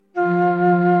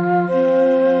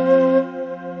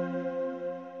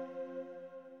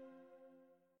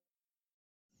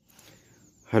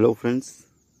Hello friends,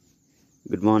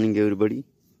 good morning everybody.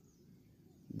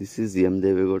 This is M.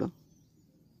 Devegoda.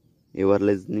 You are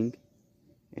listening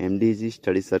MDG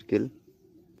Study Circle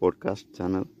podcast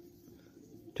channel.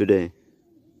 Today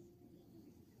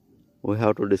we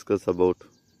have to discuss about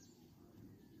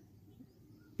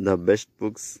the best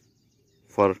books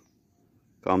for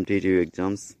competitive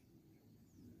exams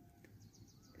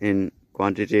in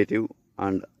quantitative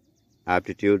and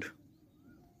aptitude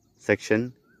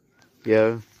section.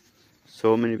 Here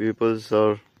so many people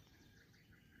are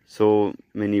so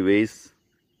many ways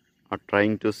are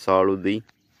trying to solve the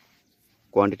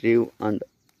quantitative and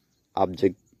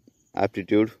object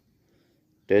aptitude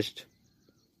test.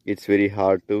 It's very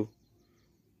hard to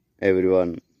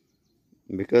everyone,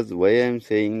 because why I'm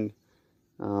saying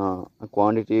a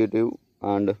quantitative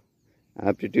and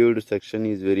aptitude section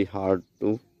is very hard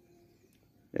to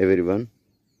everyone.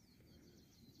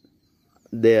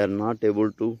 They are not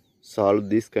able to solve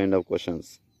this kind of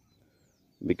questions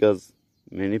because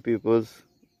many people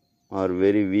are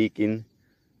very weak in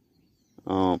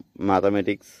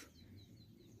mathematics,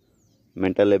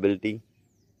 mental ability,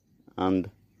 and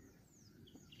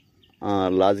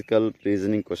logical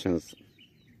reasoning questions.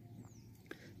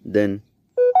 Then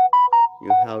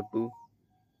you have to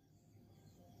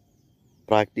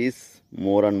practice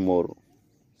more and more.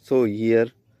 So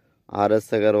here R.S.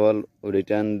 Agarwal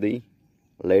written the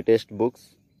latest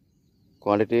books,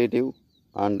 quantitative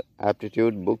and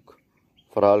aptitude book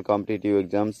for all competitive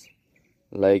exams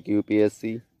like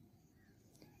UPSC,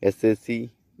 SSC,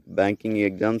 banking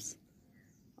exams,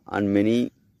 and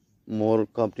many more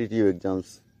competitive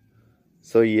exams.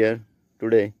 So here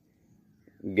today,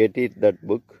 get it that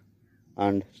book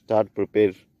and start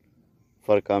prepare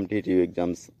for competitive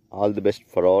exams. All the best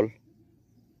for all.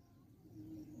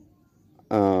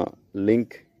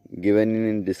 Link given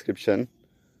in description.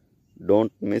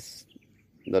 Don't miss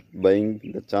that buying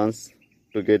the chance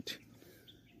to get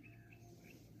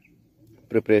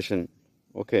preparation.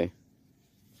 Okay.